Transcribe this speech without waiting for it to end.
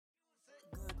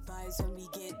vibes when we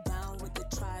get down with the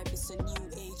tribe. It's a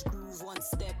new age groove, one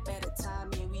step at a time.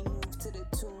 Yeah, we move to the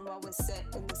tune while we're set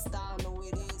in the style. No,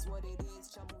 it is what it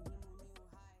is.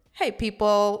 Hey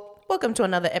people, welcome to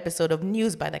another episode of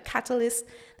News by the Catalyst.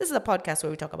 This is a podcast where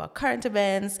we talk about current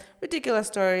events, ridiculous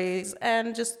stories,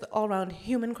 and just the all-around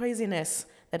human craziness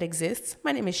that exists.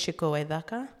 My name is Shiko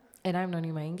Waithaka. And I'm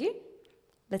Noni Maingi.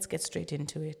 Let's get straight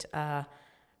into it.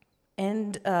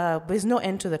 There's no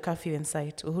end to the curfew in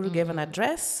sight. Uhuru gave an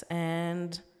address,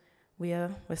 and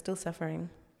we're still suffering.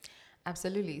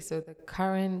 Absolutely. So the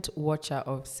current watcher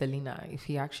of Selena, if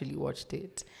he actually watched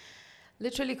it,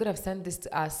 literally could have sent this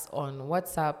to us on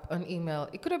WhatsApp, on email.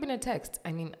 It could have been a text.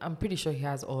 I mean, I'm pretty sure he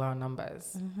has all our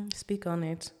numbers. Mm-hmm. Speak on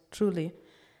it, truly.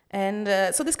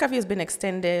 And so this curfew has been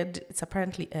extended. It's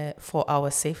apparently for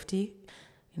our safety,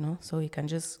 so you can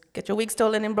just get your wig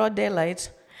stolen in broad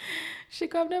daylight.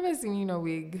 Shiko, I've never seen you in a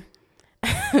wig.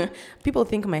 People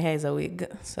think my hair is a wig.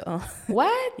 So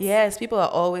what? Yes, people are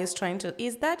always trying to,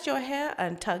 is that your hair?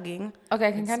 And tugging. Okay,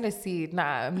 I can kind of see it.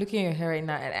 Nah, I'm looking at your hair right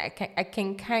now, and I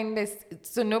can kind of,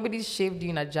 so nobody's shaved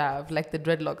you in a jab, like the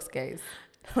dreadlocks guys.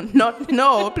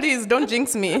 No, please don't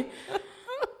jinx me.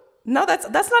 No, that's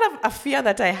not a fear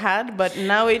that I had, but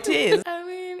now it is. I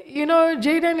mean,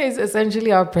 Jaden is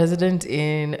essentially our president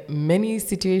in many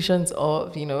situations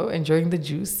of, enjoying the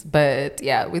juice. But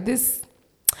yeah, with this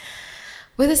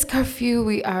curfew,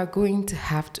 we are going to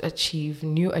have to achieve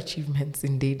new achievements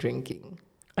in day drinking.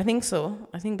 I think so.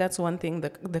 I think that's one thing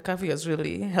that the curfew has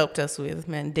really helped us with,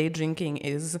 man. Day drinking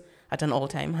is at an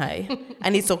all-time high.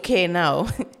 And it's okay now,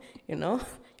 You're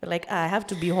like, I have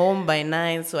to be home by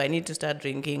 9, so I need to start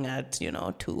drinking at,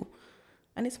 2.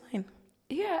 And it's fine.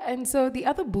 Yeah, and so the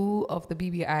other boo of the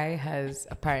BBI has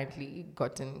apparently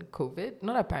gotten COVID.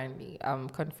 Not apparently,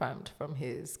 confirmed from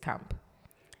his camp.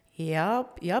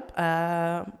 Yep.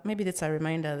 Maybe that's a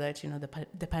reminder that,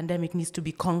 the pandemic needs to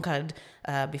be conquered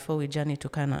before we journey to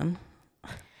Canaan.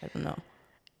 I don't know.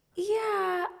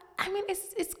 Yeah, I mean,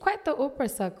 it's quite the Oprah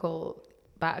circle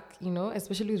back,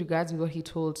 especially with regards to what he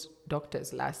told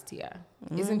doctors last year,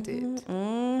 isn't it?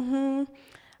 Mm-hmm.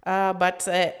 But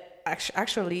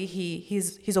actually,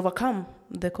 he's overcome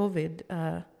the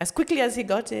COVID. As quickly as he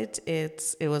got it,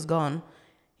 it was gone.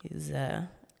 It's a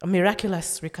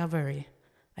miraculous recovery,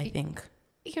 I think.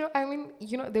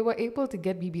 They were able to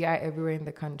get BBI everywhere in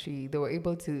the country. They were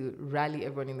able to rally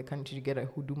everyone in the country to get a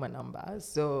Huduma number.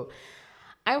 So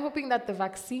I'm hoping that the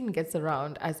vaccine gets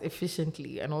around as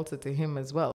efficiently and also to him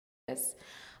as well. Yes.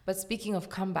 But speaking of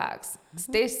comebacks,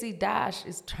 Stacey Dash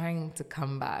is trying to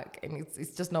come back and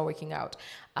it's just not working out.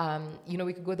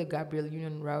 We could go the Gabrielle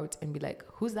Union route and be like,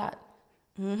 who's that?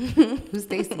 Who's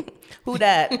Stacey? Who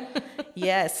that?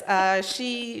 Yes.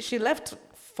 She left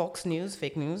Fox News,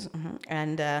 fake news. Mm-hmm.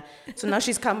 And so now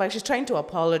she's come back. She's trying to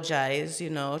apologize,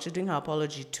 She's doing her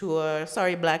apology tour.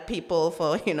 Sorry, Black people,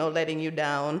 for, letting you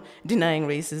down, denying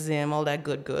racism, all that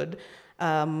good.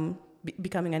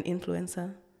 Becoming an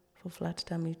influencer for flat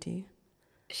tummy tea.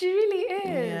 She really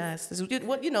is. Yes.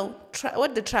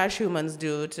 What the trash humans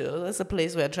do too. That's a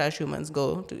place where trash humans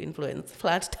go to influence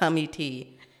flat tummy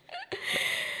tea.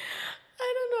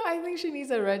 I don't know. I think she needs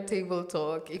a red table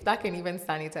talk, if that can even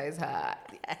sanitize her.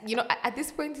 At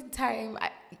this point in time,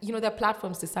 there are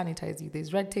platforms to sanitize you.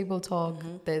 There's red table talk.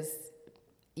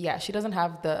 Mm-hmm. She doesn't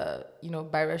have the,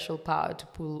 biracial power to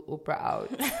pull Oprah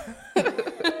out.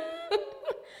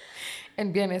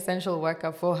 And be an essential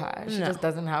worker for her. She just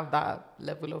doesn't have that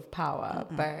level of power.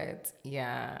 Mm-mm. But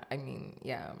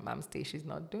Mom Stacey's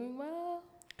not doing well.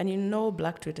 And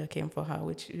Black Twitter came for her,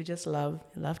 which you just love.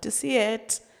 You love to see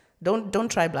it.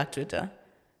 Don't try Black Twitter.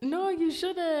 No, you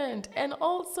shouldn't. And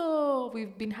also,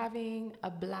 we've been having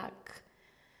a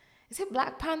is it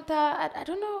Black Panther? I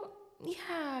don't know.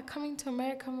 Yeah, coming to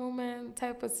America moment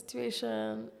type of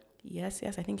situation. Yes,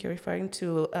 I think you're referring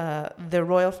to the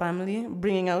royal family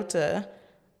bringing out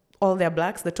all their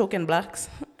blacks, the token blacks,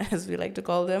 as we like to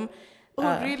call them. Who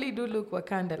really do look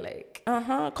Wakanda-like.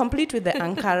 Complete with the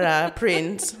Ankara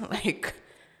print.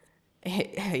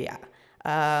 Yeah.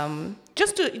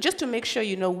 Just to make sure,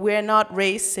 we're not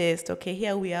racist. Okay,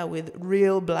 here we are with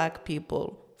real Black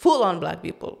people, full-on Black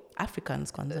people,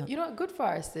 Africans. Good for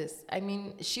our sis. I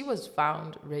mean, she was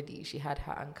found ready. She had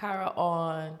her Ankara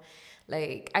on.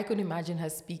 I could imagine her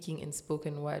speaking in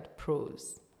spoken word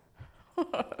prose.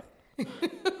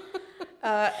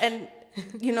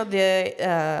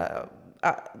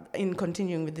 In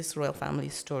continuing with this royal family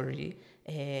story,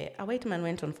 a white man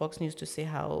went on Fox News to say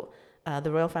how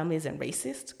the royal family isn't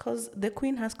racist because the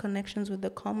Queen has connections with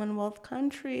the Commonwealth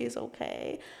countries,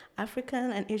 okay?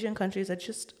 African and Asian countries are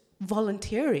just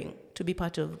volunteering to be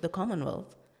part of the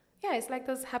Commonwealth. Yeah, it's like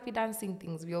those happy dancing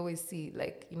things we always see,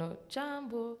 like,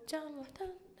 jambo, jambo, dun,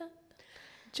 dun.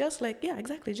 Just like, yeah,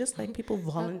 exactly. Just like people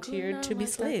volunteered Hakuna to be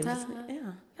slaves. Matata.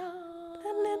 Yeah.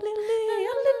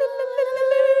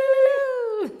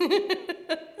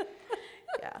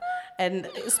 Yeah. And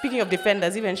speaking of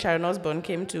defenders, even Sharon Osbourne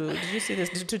came to, did you see this,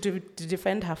 to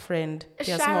defend her friend,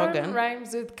 Piers Sharon Morgan.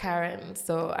 rhymes with Karen,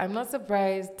 so I'm not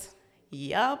surprised.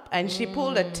 Yup. And she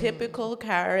pulled a typical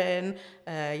Karen,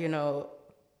 gaslighting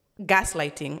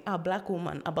a black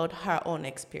woman about her own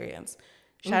experience.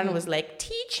 Sharon was like,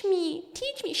 teach me,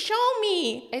 show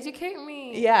me. Educate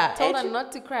me. Yeah. Told her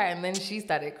not to cry, and then she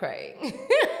started crying.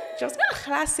 Just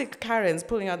classic Karens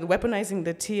pulling out, weaponizing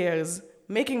the tears,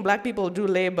 making black people do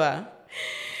labor.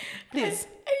 Please.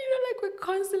 And we're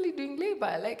constantly doing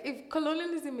labor. Like, if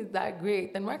colonialism is that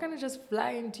great, then why can't I just fly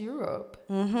into Europe?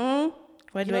 Mm-hmm.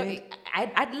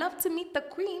 I'd love to meet the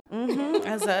Queen. Mm-hmm.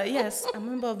 As a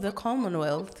member of the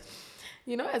Commonwealth.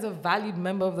 As a valued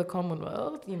member of the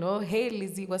Commonwealth, hey,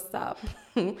 Lizzie, what's up?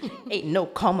 Ain't no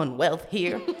Commonwealth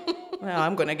here. Well,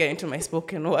 I'm going to get into my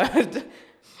spoken word.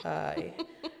 All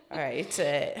right.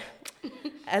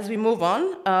 As we move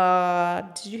on,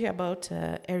 did you hear about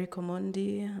Eric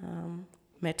Omondi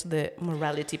met the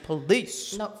morality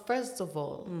police? No, first of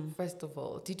all,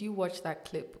 did you watch that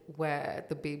clip where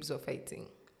the babes were fighting?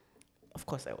 Of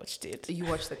course I watched it. You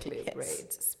watched the clip, Yes.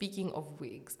 right? Speaking of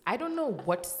wigs, I don't know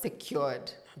what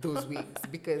secured those wigs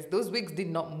because those wigs did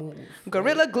not move.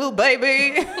 Gorilla glue,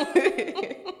 baby.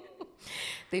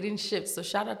 They didn't shift. So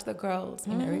shout out to the girls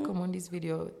in Eric Omondi's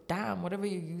video. Damn, whatever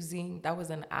you're using, that was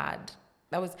an ad.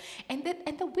 And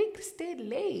the wig stayed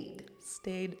laid.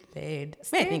 Stayed laid. I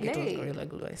Stayed think it was laid. Gorilla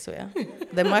Glue, I swear.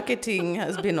 The marketing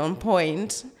has been on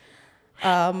point.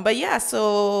 But yeah,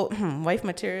 so wife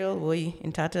material, we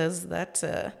in tatters, that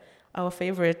our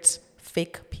favorite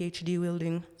fake PhD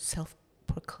wielding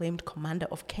self-proclaimed commander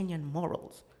of Kenyan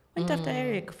morals went after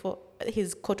Eric for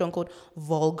his quote unquote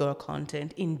vulgar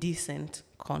content, indecent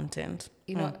content.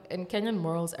 And Kenyan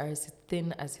morals are as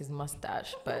thin as his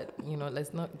mustache, but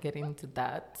let's not get into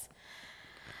that.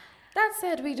 That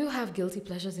said, we do have guilty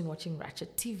pleasures in watching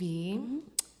Ratchet TV,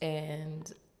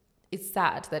 and it's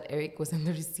sad that Eric was on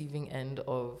the receiving end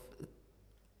of.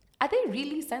 Are they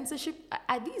really censorship?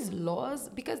 Are these laws?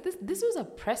 Because this was a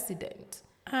precedent.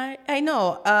 I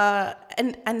know,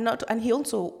 and he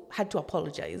also had to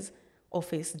apologize or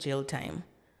face jail time,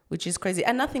 which is crazy.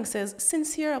 And nothing says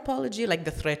sincere apology like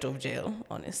the threat of jail,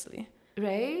 honestly.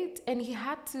 Right? And he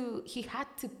had to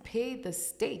pay the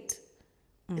state.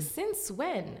 Since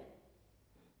when?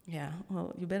 Yeah,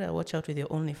 well, you better watch out with your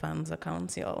OnlyFans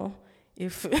accounts, y'all.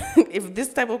 If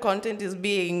this type of content is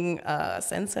being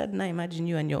censored, now imagine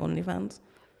you and your OnlyFans.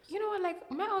 You know what?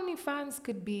 Like, my OnlyFans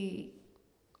could be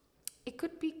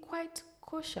quite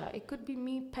kosher. It could be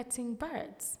me petting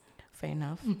birds. Fair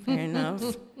enough. Fair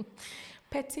enough.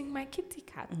 Petting my kitty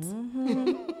cat.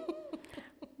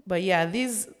 But yeah,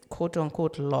 these quote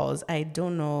unquote laws, I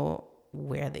don't know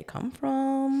where they come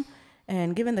from.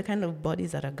 And given the kind of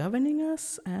bodies that are governing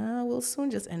us, we'll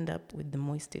soon just end up with the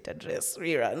Moist State Address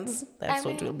reruns. That's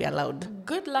what will be allowed.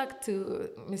 Good luck to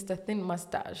Mr. Thin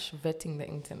Mustache vetting the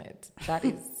internet. That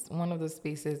is one of those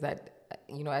spaces that,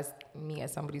 as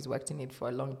somebody who's worked in it for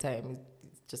a long time,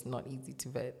 it's just not easy to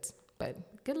vet.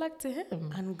 But good luck to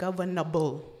him.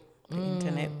 Ungovernable, the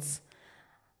internet.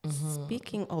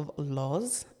 Speaking of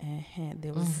laws,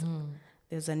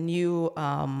 there's a new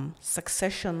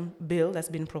succession bill that's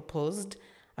been proposed,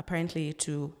 apparently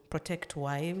to protect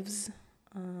wives.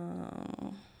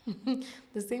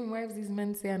 The same wives these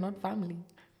men say are not family.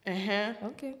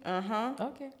 Okay.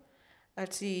 Okay.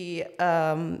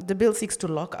 The bill seeks to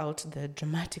lock out the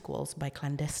dramatic waltz by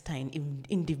clandestine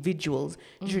individuals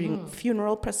during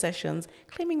funeral processions,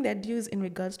 claiming their dues in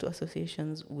regards to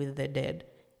associations with the dead,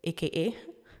 aka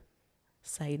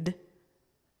side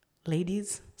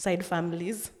ladies, side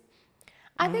families.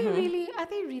 Are they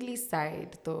really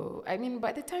side though? I mean,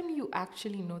 by the time you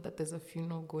actually know that there's a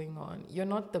funeral going on, you're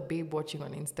not the babe watching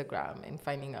on Instagram and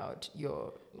finding out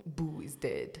your boo is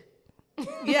dead.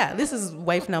 Yeah, this is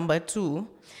wife number 2.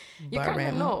 You kind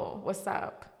of know what's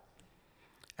up.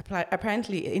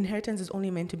 Apparently, inheritance is only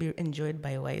meant to be enjoyed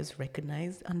by wives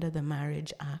recognized under the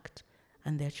Marriage Act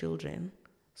and their children.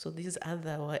 So these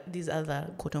other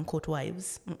quote-unquote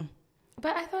wives.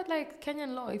 But I thought, like,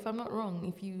 Kenyan law, if I'm not wrong,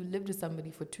 if you lived with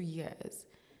somebody for 2 years,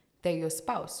 they're your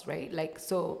spouse, right? Like,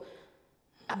 so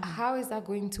how is that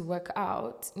going to work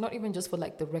out? Not even just for,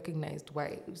 like, the recognized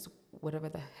wives, whatever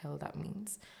the hell that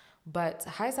means. But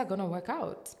how is that going to work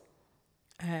out?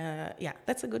 Yeah,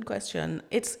 that's a good question.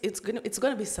 It's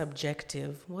gonna be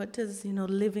subjective. What does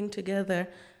living together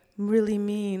really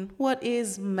mean? What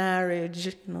is marriage?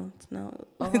 It's all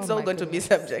my going to be goodness.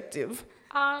 subjective.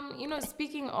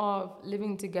 Speaking of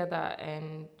living together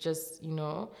and just,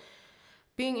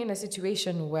 being in a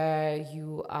situation where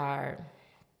you are,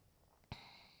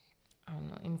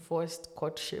 in forced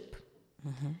courtship,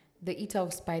 the eater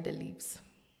of spider leaves,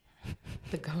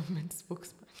 the government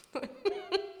spokesman.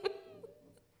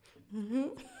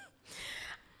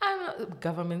 I'm a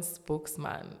government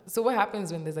spokesman. So what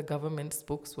happens when there's a government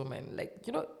spokeswoman?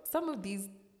 Some of these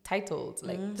titles,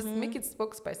 just make it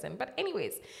spokesperson. But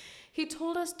anyways, he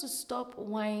told us to stop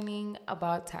whining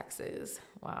about taxes.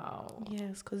 Wow.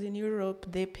 Yes, because in Europe,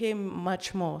 they pay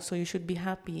much more. So you should be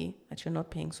happy that you're not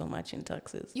paying so much in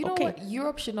taxes. You know what?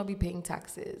 Europe should not be paying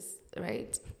taxes,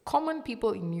 right? Common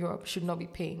people in Europe should not be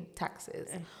paying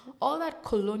taxes. All that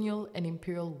colonial and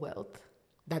imperial wealth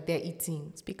that they're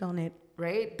eating. Speak on it.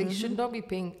 Right? They should not be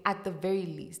paying at the very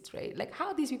least, right? Like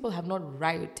how these people have not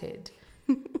rioted.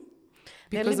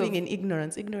 They're living in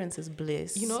ignorance. Ignorance is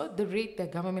bliss. The rate the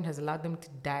government has allowed them to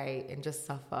die and just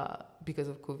suffer because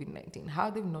of COVID-19.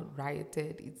 How they've not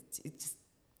rioted, it's just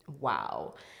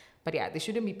wow. But yeah, they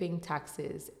shouldn't be paying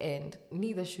taxes, and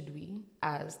neither should we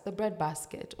as the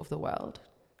breadbasket of the world.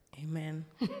 Amen.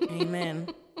 Amen.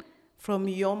 From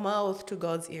your mouth to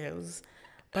God's ears.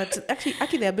 But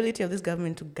actually, the ability of this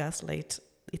government to gaslight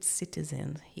its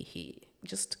citizens,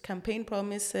 just campaign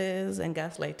promises and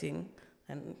gaslighting,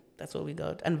 and that's what we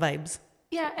got. And vibes.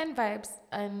 Yeah, and vibes.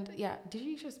 And yeah, did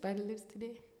you eat your spider leaves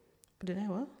today? Did I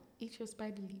what? Eat your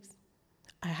spider leaves.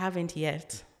 I haven't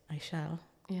yet. I shall.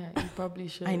 Yeah, you probably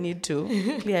should. I need to,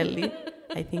 clearly.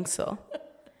 I think so.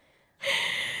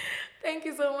 Thank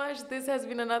you so much. This has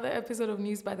been another episode of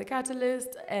News by the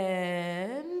Catalyst.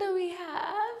 And we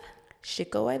have...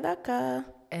 Shiko Waidaka.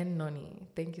 And Noni.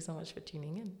 Thank you so much for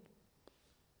tuning in.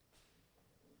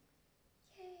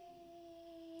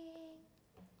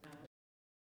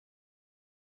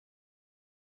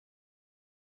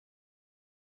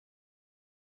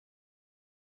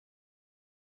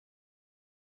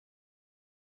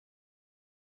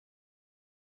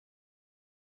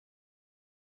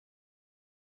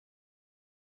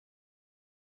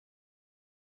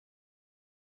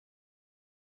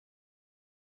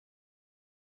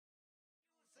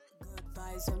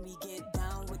 Vibes when we get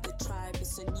down with the tribe.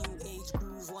 It's a new age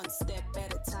groove, one step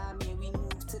at a time. Yeah, we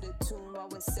move to the tune while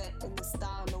we're set in the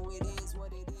style. No, it is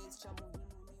what it is.